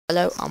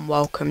Hello and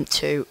welcome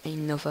to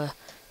another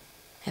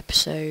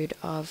episode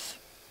of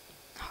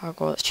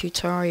Hogwarts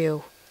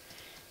tutorial.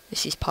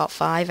 This is part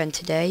 5 and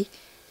today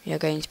we are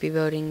going to be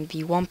building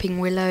the whomping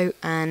willow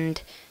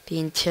and the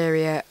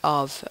interior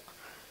of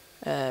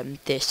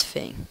this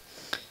thing.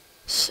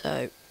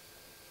 So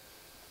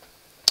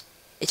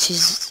it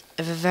is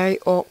of a very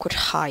awkward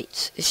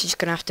height. This is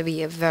going to have to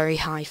be a very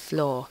high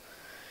floor.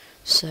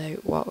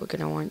 So what we're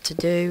going to want to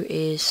do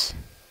is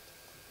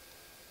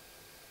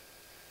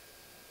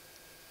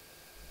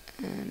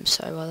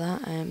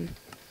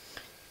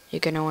you're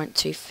going to want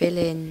to fill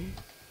in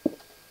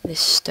this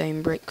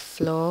stone brick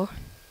floor,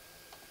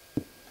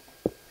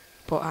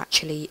 but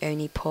actually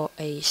only put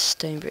a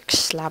stone brick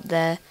slab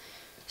there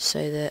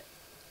so that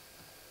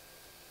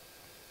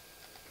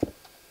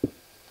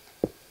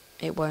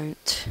it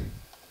won't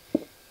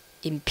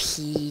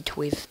impede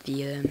with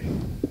the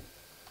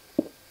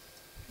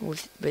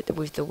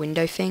with the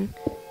window thing.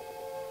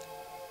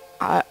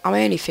 I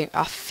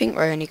think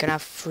we're only gonna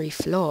have 3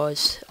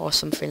 floors or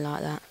something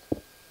like that.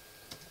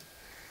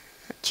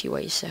 Actually,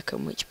 wait a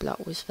second, which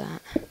block was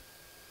that?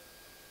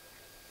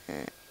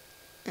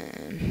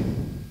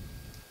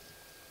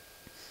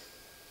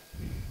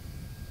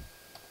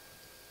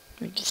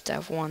 We just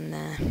have one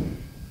there.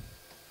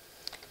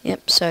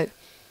 Yep. So,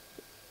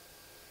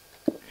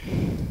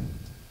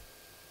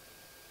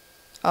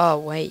 oh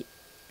wait.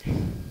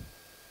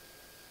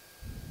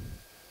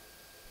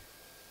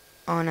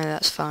 Oh no,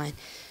 that's fine.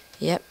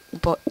 Yep,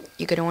 but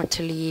you're going to want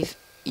to leave,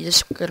 you're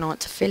just going to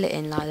want to fill it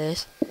in like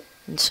this.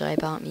 And sorry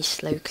about me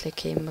slow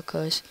clicking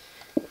because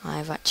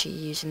I've actually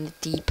using the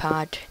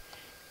D-pad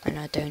and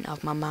I don't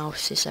have my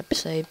mouse this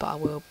episode, but I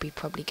will be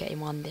probably getting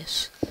one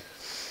this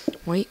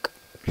week.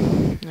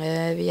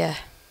 Yeah,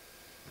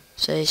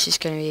 so this is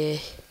going to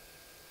be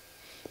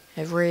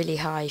a really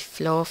high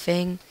floor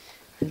thing,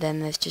 and then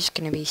there's just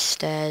going to be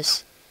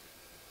stairs.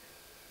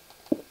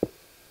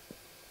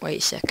 Wait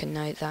a second,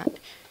 no, that,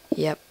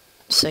 yep,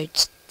 so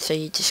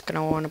you're just going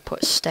to want to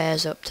put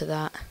stairs up to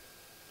that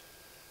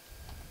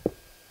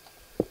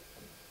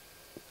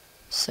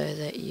so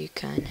that you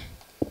can,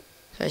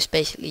 so it's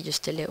basically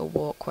just a little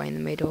walkway in the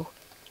middle.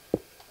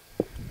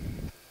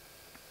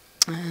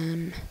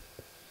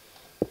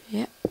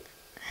 Yep.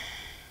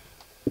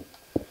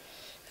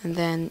 And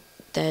then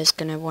there's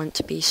going to want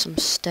to be some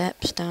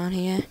steps down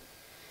here,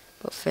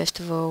 but first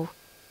of all,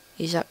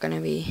 is that going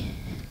to be,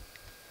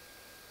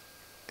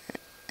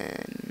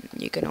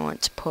 you're going to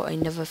want to put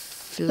another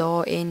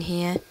floor in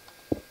here,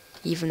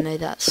 even though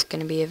that's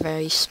going to be a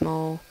very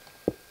small,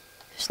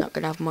 it's not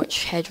going to have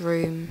much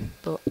headroom,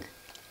 but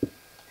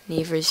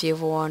neither is the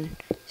other one,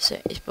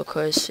 so it's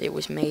because it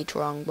was made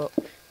wrong, but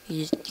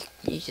you're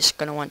just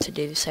going to want to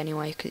do this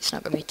anyway because it's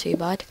not going to be too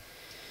bad.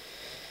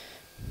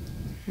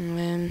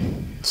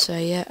 So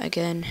yeah,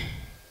 again,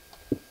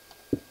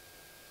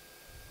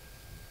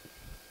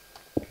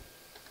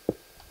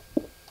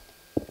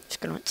 just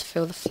going to want to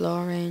fill the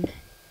floor in.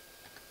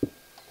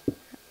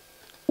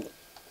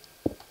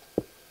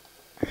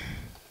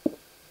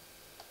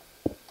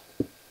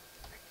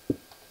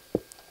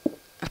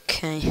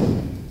 Okay.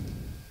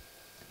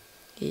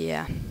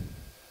 Yeah.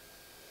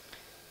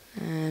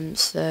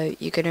 So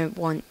you're gonna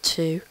want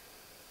to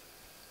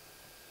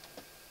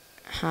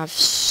have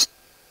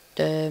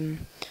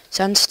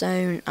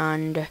sandstone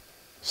and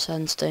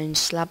sandstone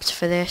slabs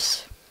for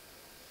this,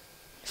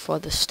 for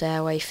the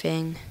stairway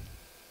thing.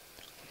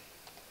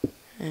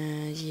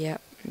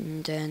 Yep,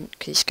 and then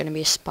because it's gonna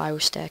be a spiral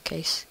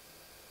staircase.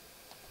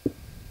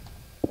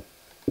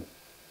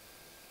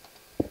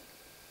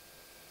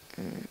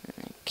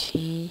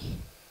 Okay.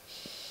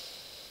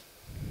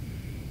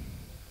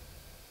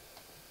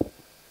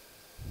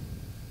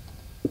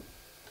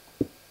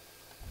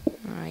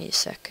 Wait a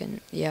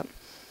second. Yep.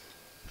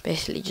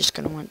 Basically, just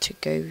gonna want to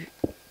go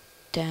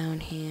down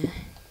here.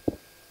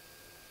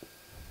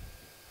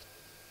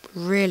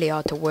 Really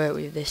hard to work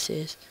with. This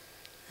is.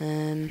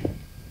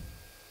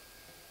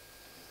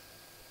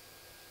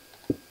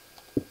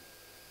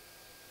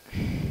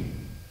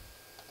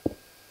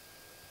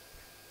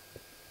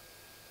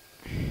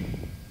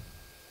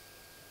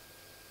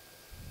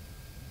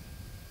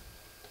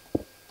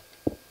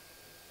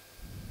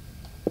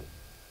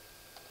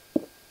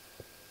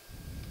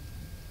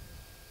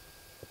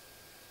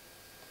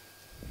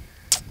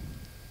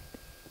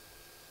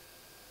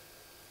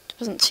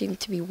 Doesn't seem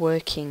to be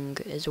working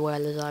as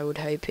well as I would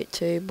hope it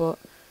to, but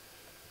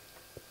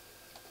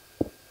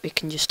we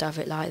can just have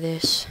it like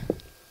this.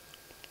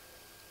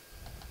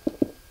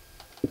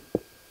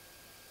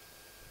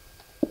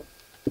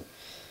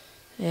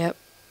 Yep,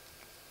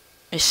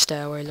 this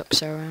stairway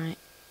looks alright,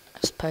 I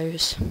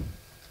suppose.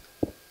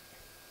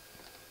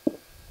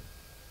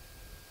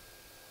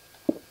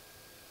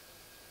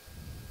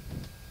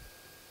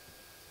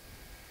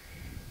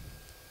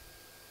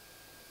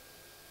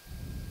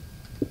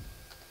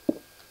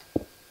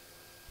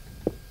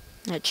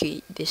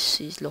 Actually, this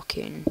is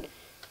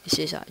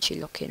actually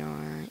looking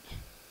alright.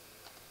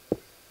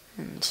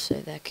 And so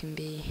there can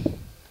be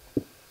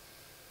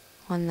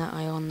one that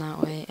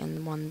way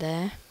and one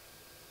there.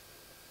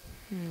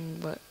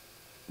 But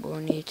we'll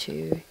need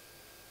to...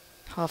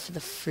 half of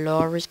the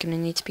floor is going to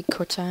need to be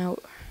cut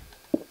out.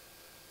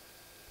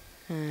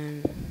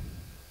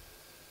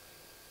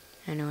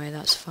 Anyway,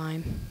 that's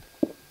fine.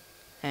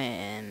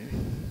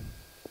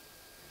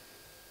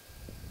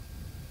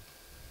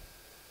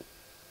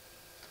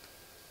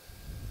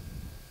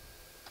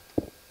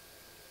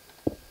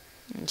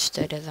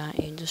 Instead of that,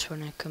 you just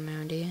want to come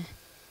around here.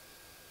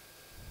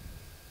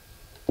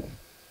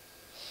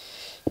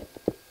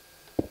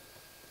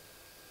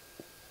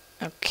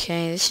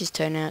 Okay, this is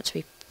turning out to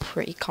be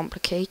pretty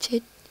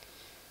complicated.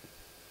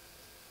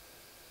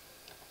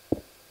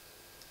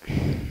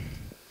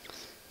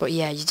 But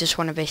yeah, you just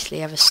want to basically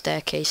have a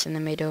staircase in the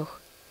middle.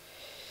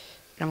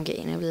 And I'm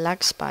getting a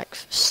lag spike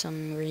for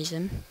some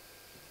reason.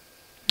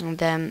 And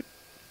then,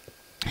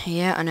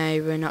 yeah, I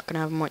know we're not going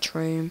to have much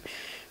room,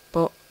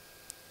 but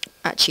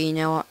actually, you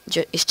know what,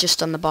 it's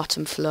just on the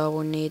bottom floor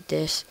we'll need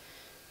this,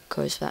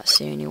 because that's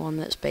the only one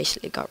that's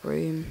basically got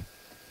room.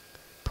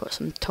 Put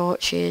some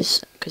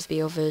torches, because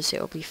the others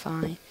it'll be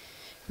fine.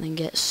 And then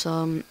get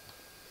some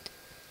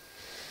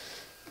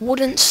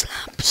wooden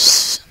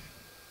slabs.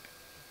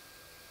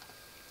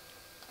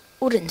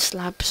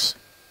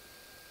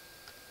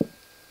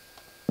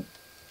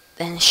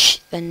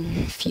 Then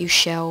a few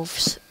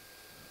shelves.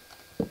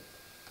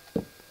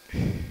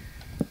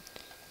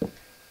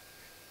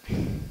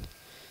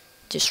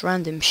 Just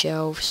random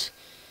shelves.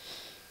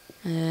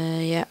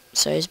 Yeah,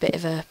 so it's a bit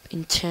of a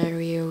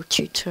interior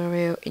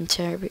tutorial. It's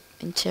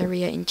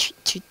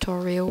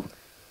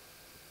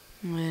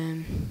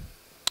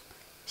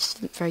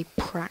very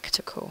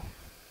practical.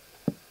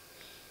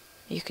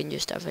 You can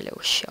just have a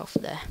little shelf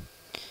there.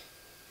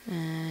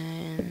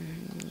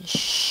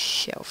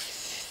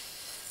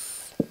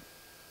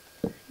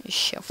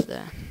 Shelf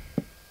there.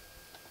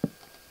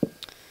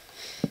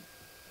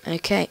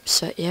 Okay,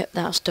 so yeah,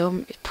 that's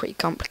done. It's pretty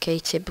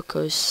complicated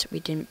because we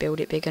didn't build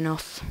it big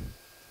enough.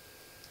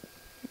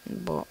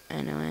 But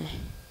anyway,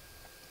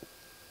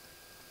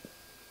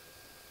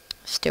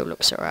 still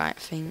looks alright, I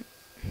think.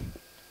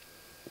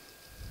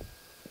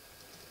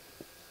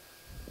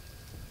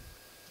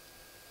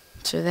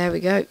 So there we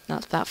go,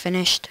 that's that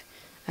finished.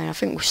 And I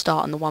think we'll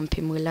start on the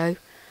whomping willow.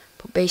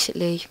 But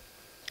basically,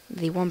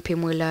 the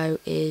whomping willow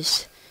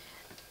is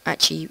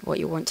actually what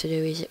you want to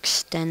do is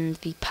extend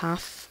the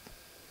path.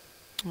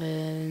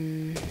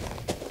 I'll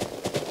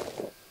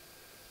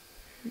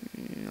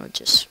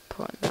just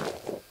put that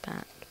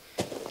back.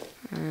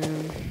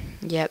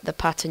 Yeah, the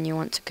pattern you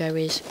want to go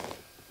is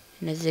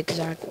in a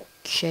zigzag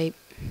shape,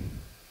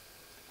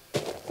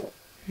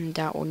 and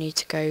that will need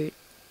to go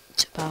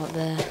to about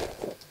there.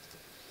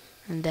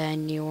 And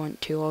then you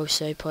want to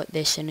also put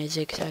this in a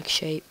zigzag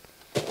shape,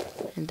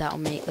 and that will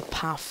make the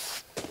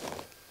path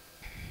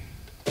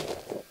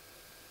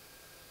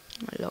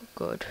look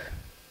good.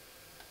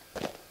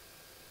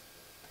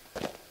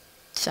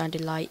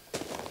 Sounded like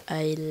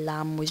a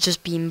lamb was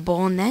just being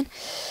born then.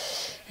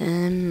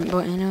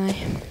 But anyway,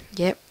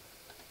 yep.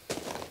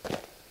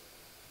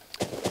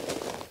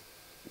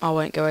 I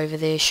won't go over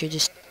this, you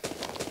just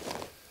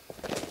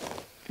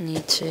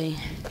need to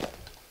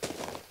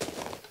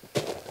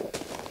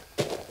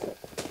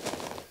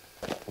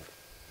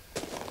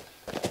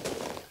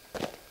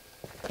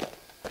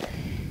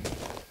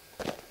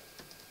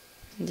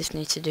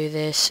do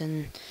this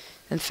and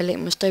then fill it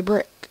with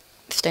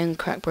stone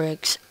crack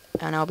bricks,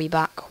 and I'll be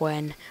back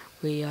when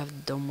we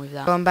have done with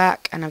that. So I'm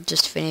back and I've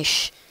just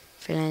finished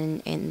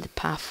filling in the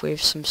path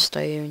with some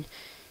stone,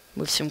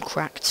 with some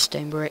cracked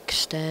stone brick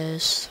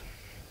stairs.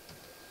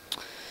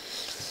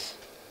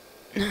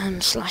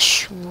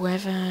 Slash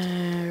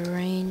weather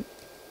rain.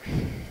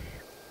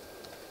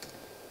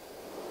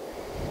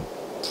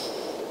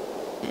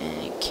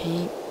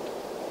 Okay.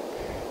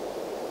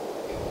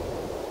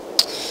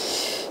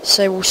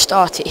 So we'll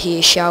start it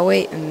here, shall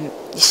we? And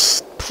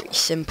it's pretty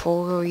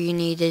simple. All you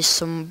need is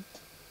some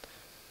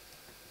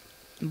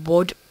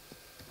wood.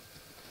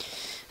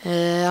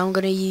 I'm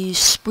gonna use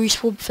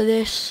spruce wood for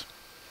this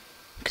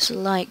because I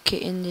like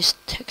it in this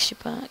texture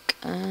pack.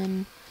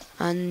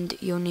 And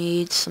you'll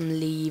need some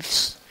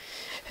leaves,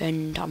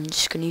 and I'm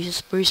just gonna use the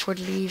spruce wood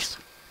leaves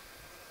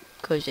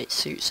because it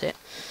suits it.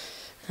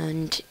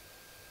 And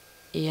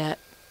yeah,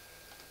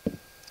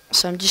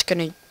 so I'm just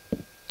gonna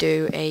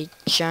do a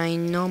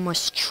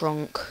ginormous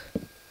trunk.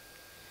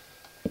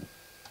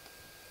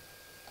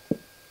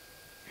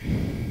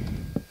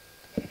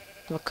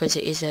 Because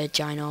it is a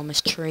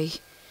ginormous tree.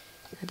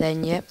 And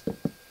then yep,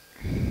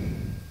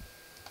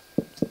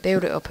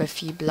 build it up a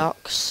few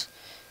blocks,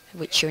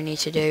 which you'll need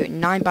to do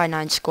 9 by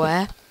 9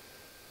 square,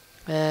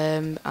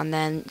 and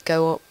then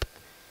go up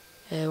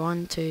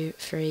 1, 2,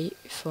 3,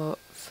 4,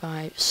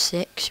 5,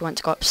 6. You want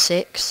to go up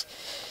 6,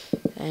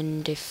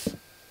 and if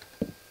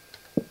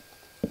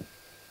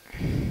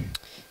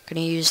going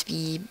to use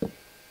the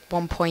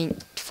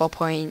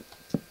 1.4.2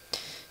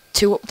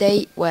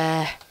 update,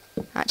 where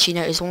actually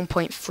no, it's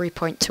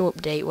 1.3.2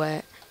 update,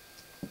 where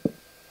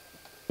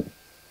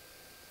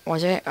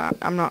was it?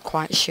 I'm not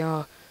quite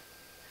sure.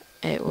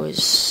 It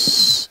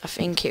was, I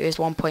think it was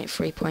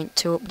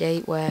 1.3.2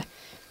 update where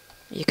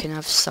You can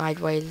have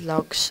sideways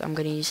logs. I'm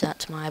going to use that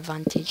to my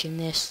advantage in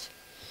this,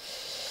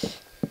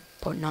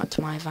 but not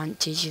to my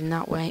advantage in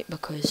that way,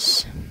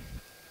 because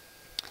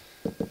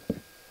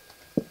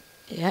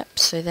yep.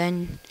 So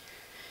then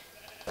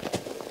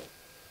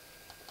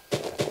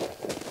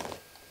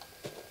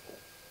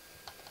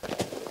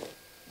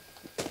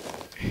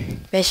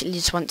basically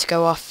just want to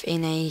go off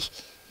in a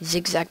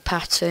zigzag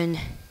pattern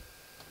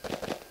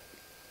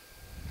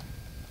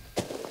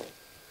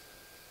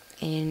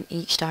in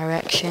each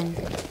direction.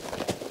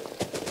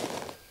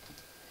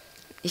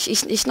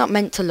 It's not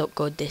meant to look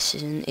good, this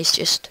isn't. It's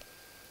just,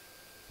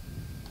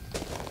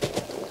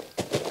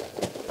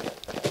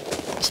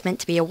 it's meant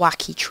to be a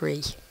wacky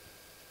tree.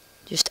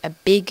 Just a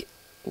big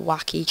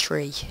wacky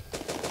tree.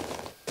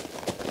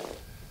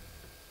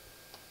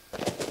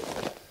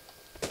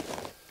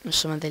 And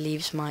some of the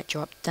leaves might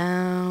drop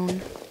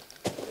down.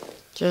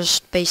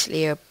 Just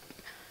basically a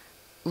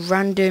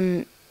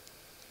random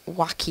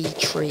wacky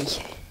tree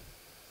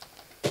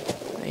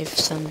with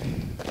some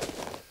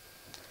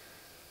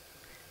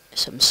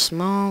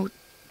small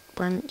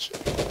branch,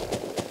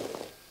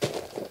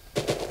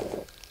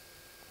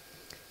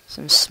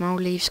 some small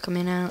leaves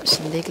coming out,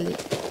 some big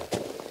leaves.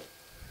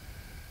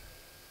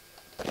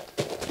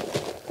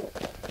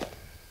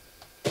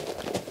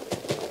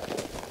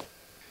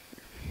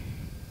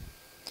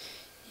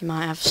 You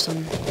might have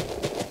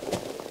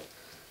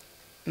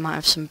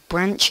some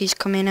branches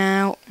coming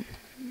out.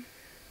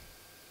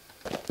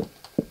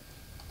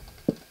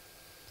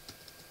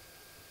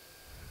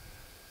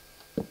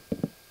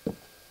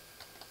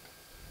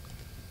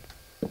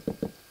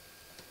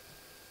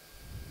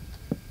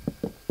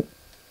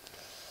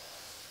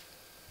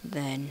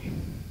 Then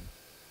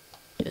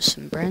just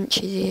some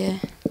branches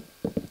here.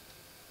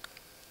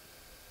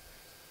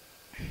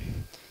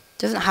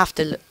 Doesn't have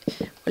to look,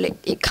 well,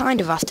 it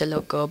kind of has to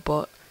look good,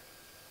 but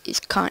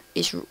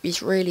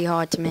it's really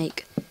hard to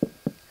make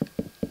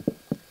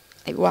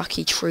a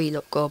wacky tree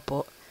look good,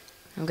 but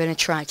I'm going to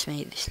try to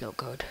make this look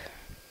good.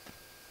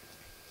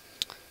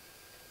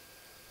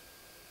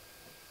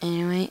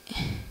 Anyway,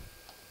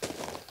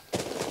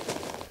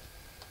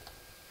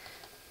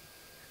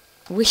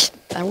 I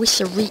wish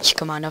the reach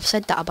command, I've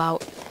said that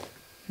about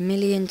a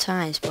million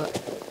times, but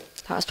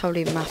that's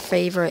probably my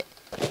favourite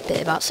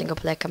bit about single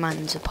player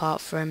commands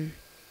apart from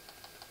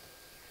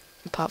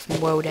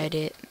world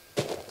edit.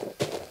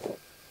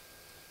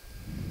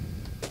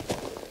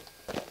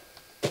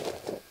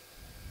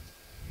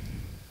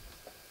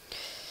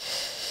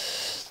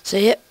 So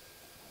yep,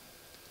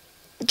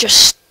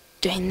 just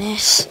doing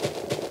this.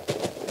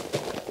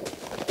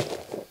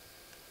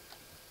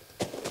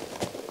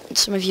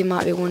 Some of you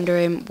might be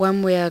wondering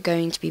when we are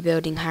going to be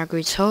building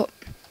Hagrid's hut.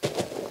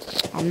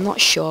 I'm not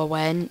sure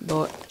when,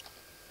 but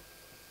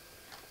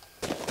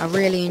I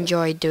really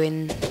enjoy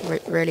building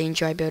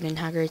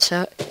Hagrid's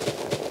hut.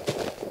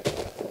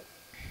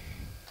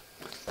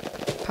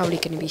 Probably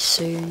going to be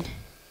soon.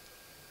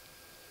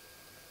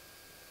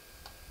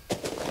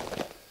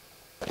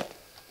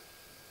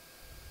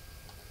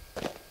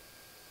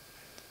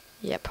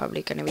 Yeah,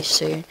 probably going to be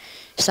soon.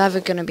 It's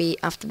either going to be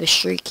after the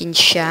Shrieking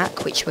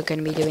Shack, which we're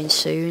going to be doing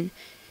soon,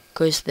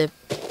 because the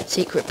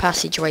secret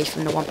passageway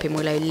from the Whomping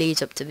Willow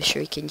leads up to the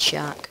Shrieking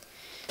Shack.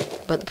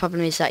 But the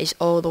problem is that it's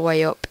all the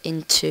way up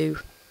into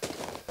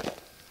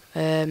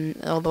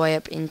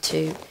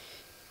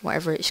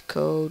whatever it's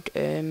called,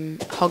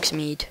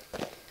 Hogsmeade.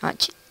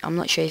 Actually, I'm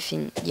not sure if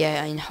in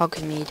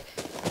Hogsmeade,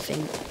 I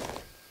think.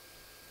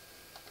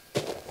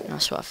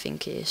 That's what I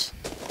think it is.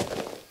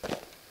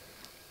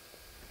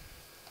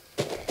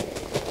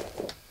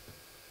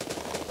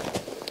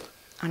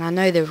 And I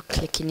know the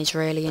clicking is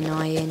really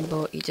annoying,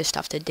 but you just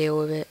have to deal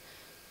with it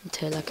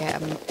until I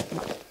get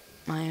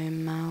my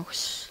own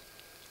mouse.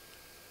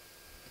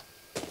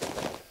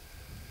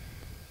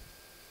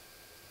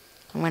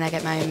 And when I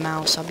get my own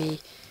mouse, I'll be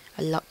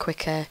a lot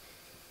quicker,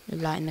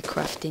 like in the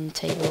crafting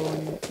table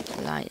and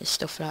like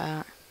stuff like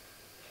that.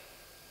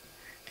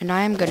 And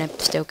I am going to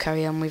still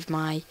carry on with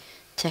my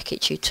Tekkit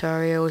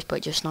tutorials,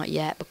 but just not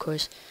yet,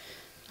 because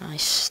I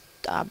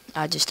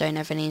just don't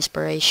have any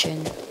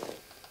inspiration.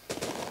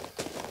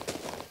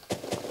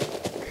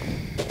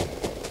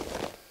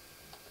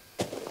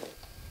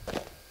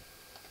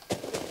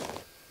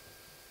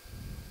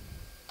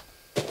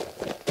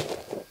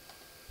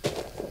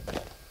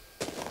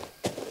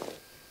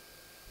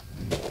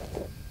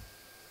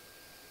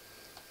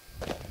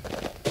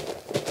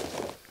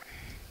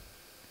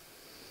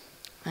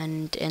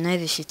 And I know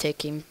this is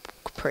taking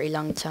a pretty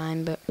long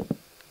time, but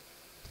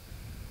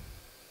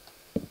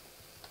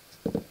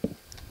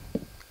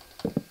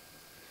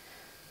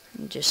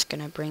I'm just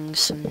gonna bring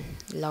some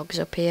logs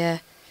up here.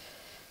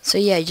 So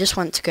yeah, you just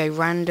want to go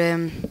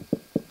random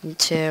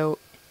until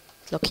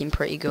it's looking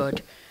pretty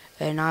good.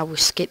 And I will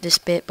skip this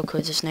bit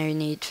because there's no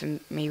need for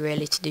me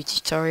really to do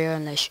tutorial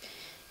unless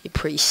you're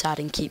pretty sad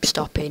and keep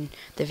stopping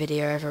the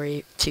video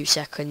every 2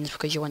 seconds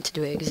because you want to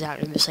do it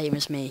exactly the same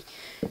as me,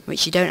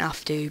 which you don't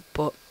have to,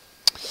 but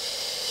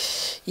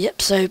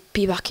yep. So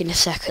be back in a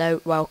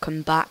second.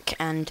 Welcome back,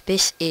 and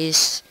this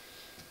is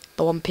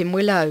the Whomping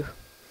Willow.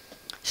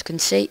 As you can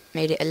see,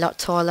 made it a lot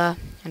taller,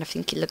 and I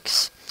think it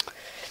looks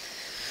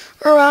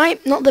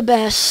alright. Not the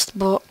best,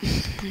 but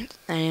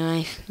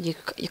anyway, you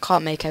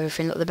can't make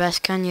everything look the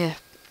best, can you?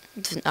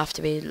 It doesn't have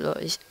to be.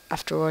 Look,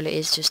 after all, it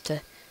is just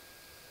a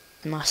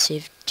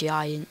massive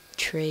giant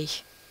tree.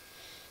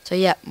 So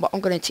yeah, what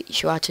I'm going to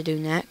teach you how to do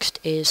next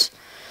is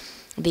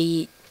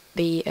the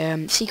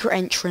secret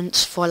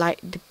entrance for like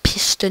the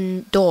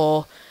piston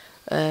door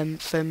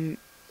from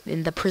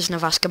in the Prison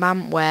of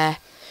Azkaban, where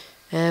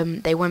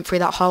they went through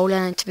that hole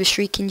and into the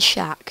Shrieking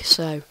Shack.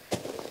 So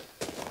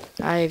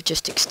I've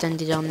just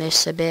extended on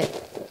this a bit.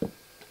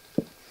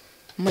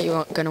 And what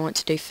you're going to want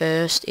to do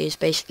first is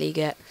basically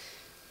get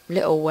a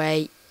little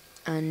weight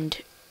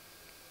and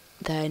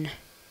then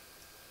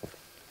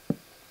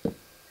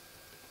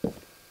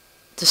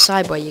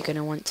decide where you're going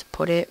to want to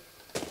put it.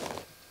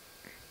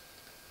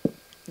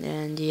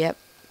 And yep,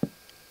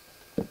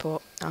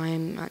 but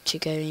I'm actually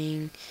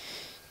going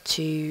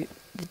to,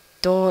 the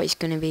door is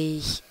going to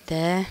be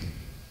there.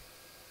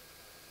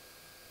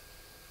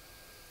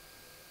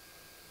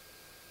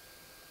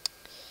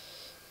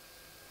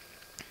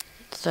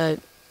 So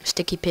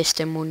sticky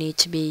piston will need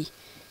to be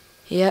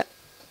here.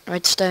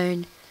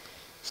 Redstone,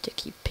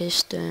 sticky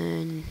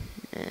piston,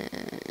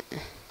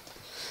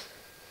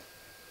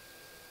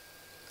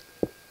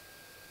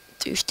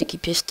 2 sticky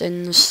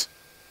pistons.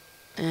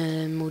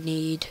 We'll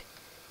need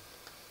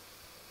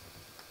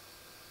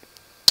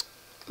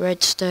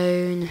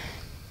redstone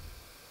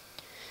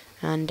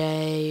and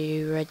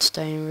a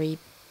redstone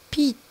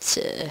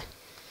repeater.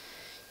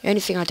 The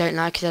only thing I don't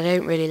like is I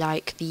don't really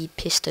like the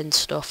piston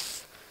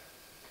stuff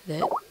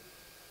that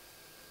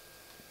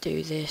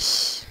do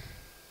this.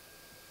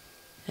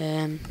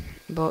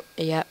 But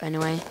yeah,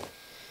 anyway.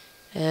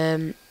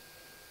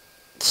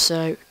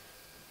 So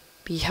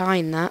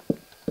behind that,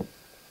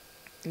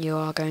 you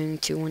are going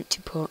to want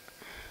to put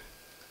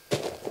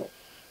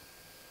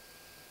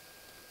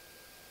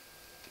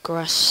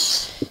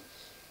grass,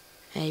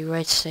 a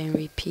redstone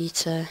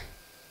repeater,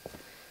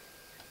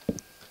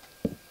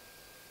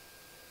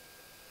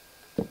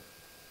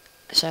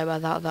 sorry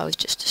about that, that was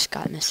just a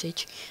Skype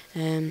message,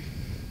 and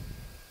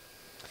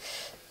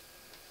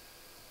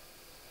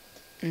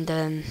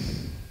then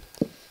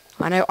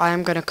I know I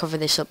am going to cover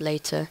this up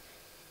later.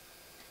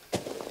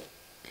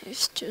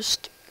 It's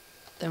just,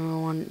 then we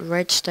want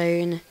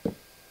redstone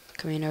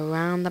coming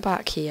around the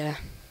back here.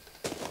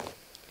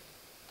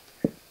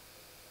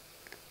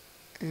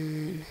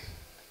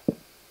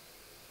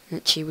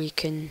 Actually we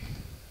can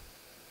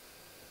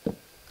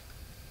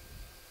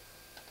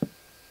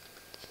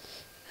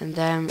and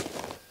then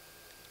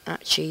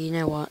actually, you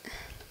know what,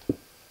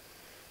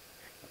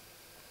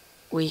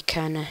 we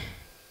can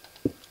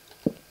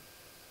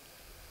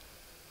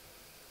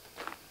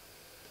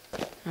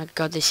oh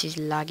god, this is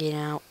lagging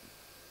out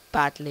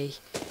badly.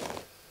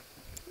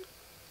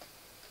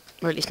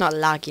 Well, it's not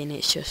lagging,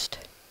 it's just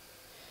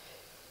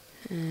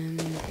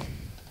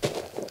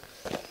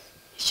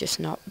it's just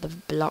not, the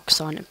blocks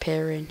aren't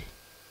appearing.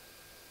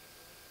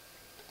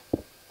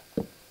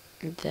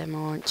 And then I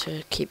want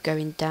to keep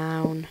going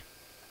down.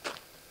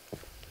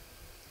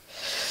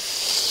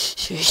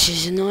 So this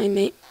is annoying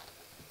me.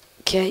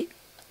 Okay.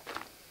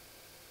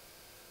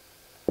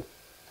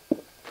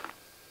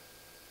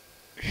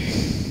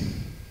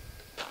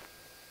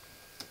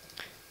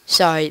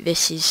 Sorry,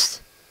 this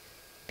is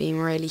being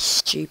really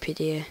stupid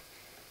here.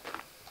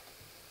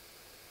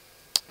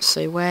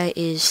 So where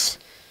is,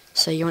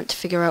 so you want to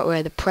figure out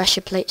where the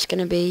pressure plate's going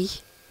to be.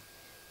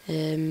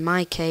 In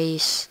my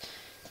case,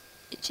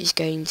 it is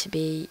going to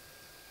be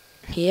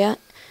here,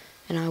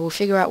 and I will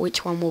figure out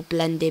which one will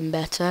blend in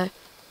better.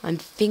 I'm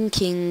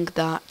thinking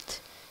that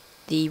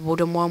the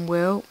wooden one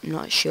will, I'm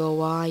not sure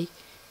why.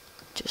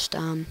 Just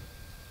and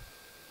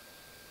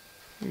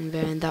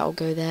then that will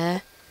go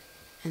there,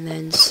 and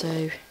then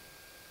so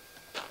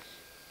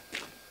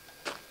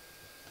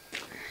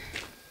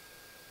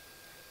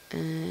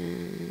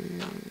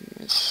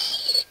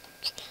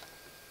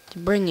to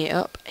bring it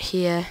up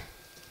here.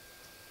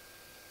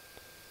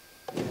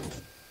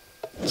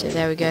 So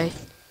there we go.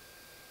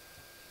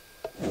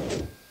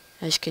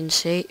 As you can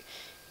see,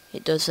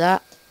 it does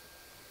that.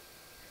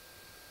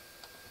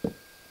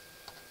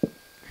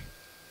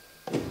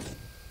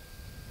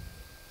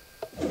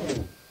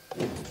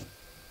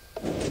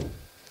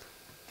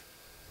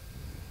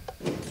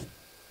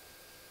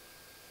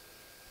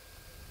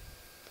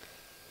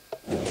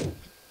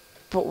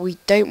 But we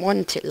don't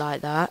want it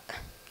like that.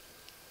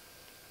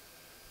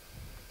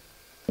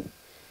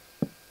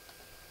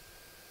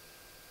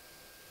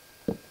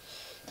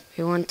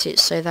 We want it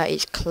so that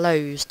it's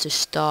closed to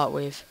start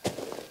with.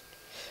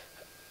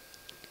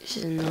 This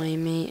is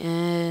annoying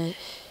me.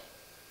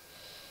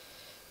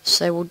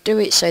 So we'll do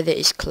it so that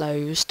it's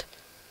closed.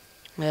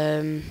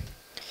 Lever.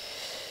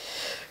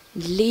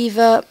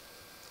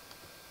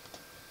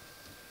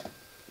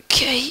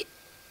 Okay.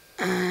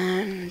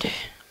 And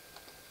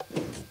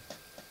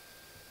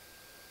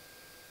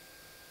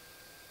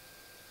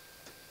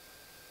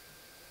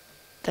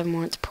then we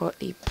want to put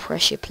the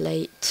pressure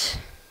plate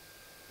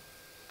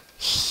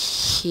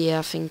here,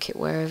 I think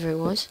wherever it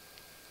was.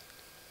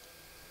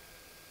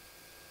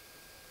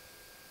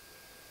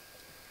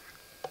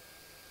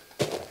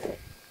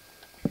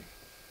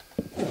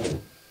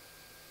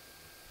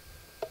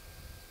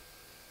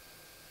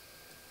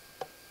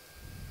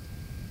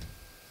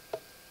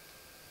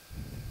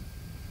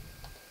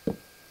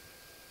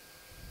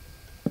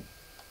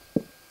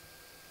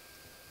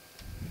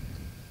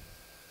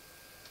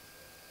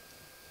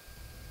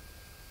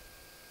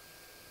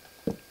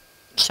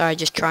 Sorry,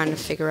 just trying to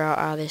figure out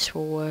how this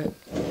will work.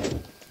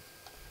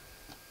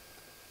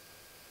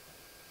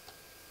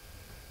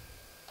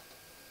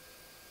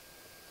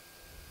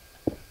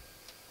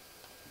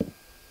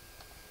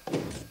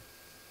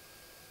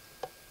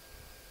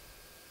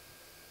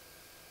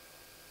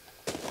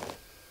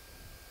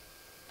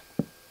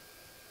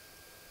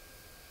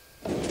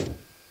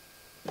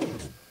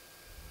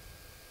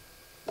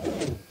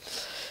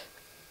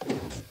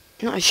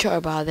 Not sure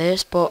about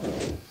this, but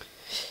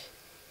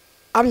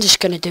I'm just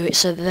going to do it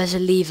so that there's a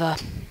lever,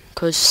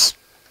 because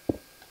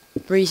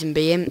reason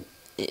being,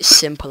 it's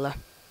simpler.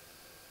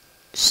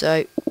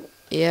 So,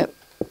 yep,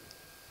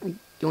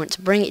 you want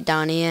to bring it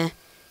down here,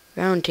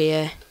 round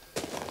here,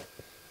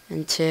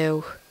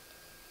 until,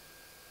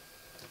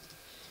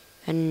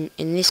 and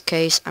in this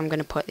case, I'm going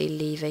to put the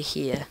lever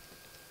here.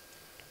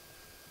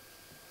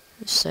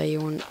 So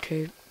you want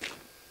to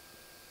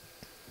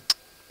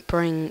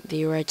bring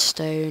the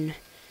redstone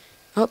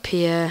up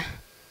here,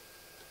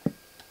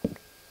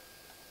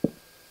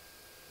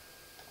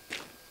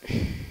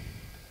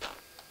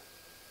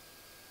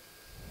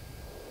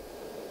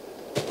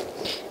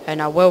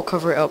 and I will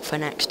cover it up for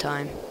next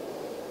time,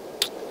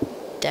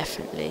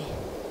 definitely.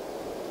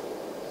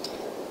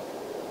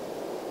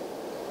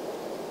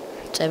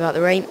 Say about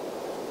the rain.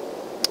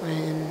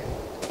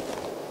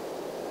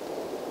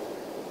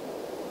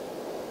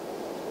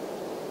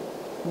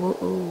 Whoa,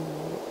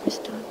 where's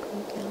that going?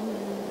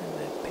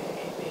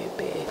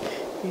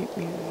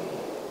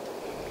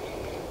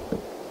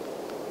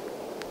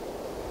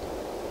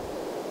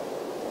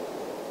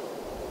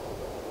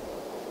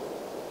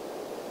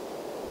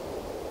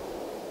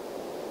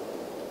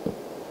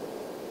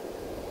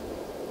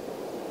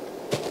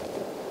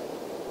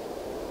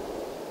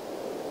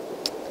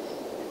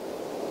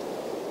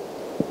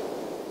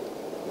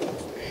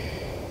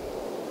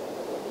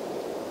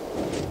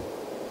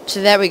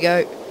 So there we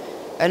go.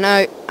 I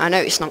know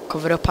it's not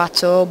covered up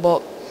at all,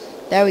 but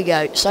there we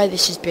go. So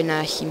this has been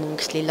a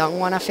humongously long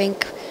one, I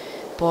think.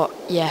 But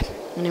yeah,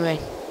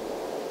 anyway,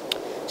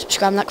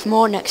 subscribe and like for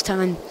more. Next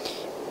time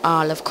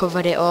I'll have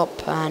covered it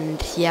up,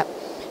 and yep,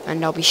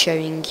 and I'll be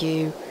showing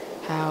you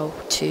how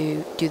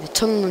to do the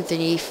tunnel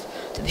underneath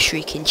to the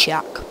Shrieking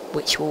Shack,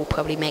 which we'll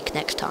probably make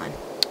next time.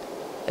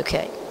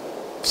 Okay,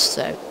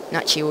 so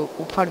actually we'll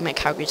probably make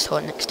Hagrid's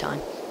Hut next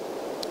time.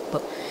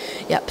 But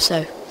yep,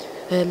 so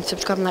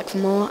subscribe and like for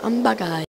more, and bye guys.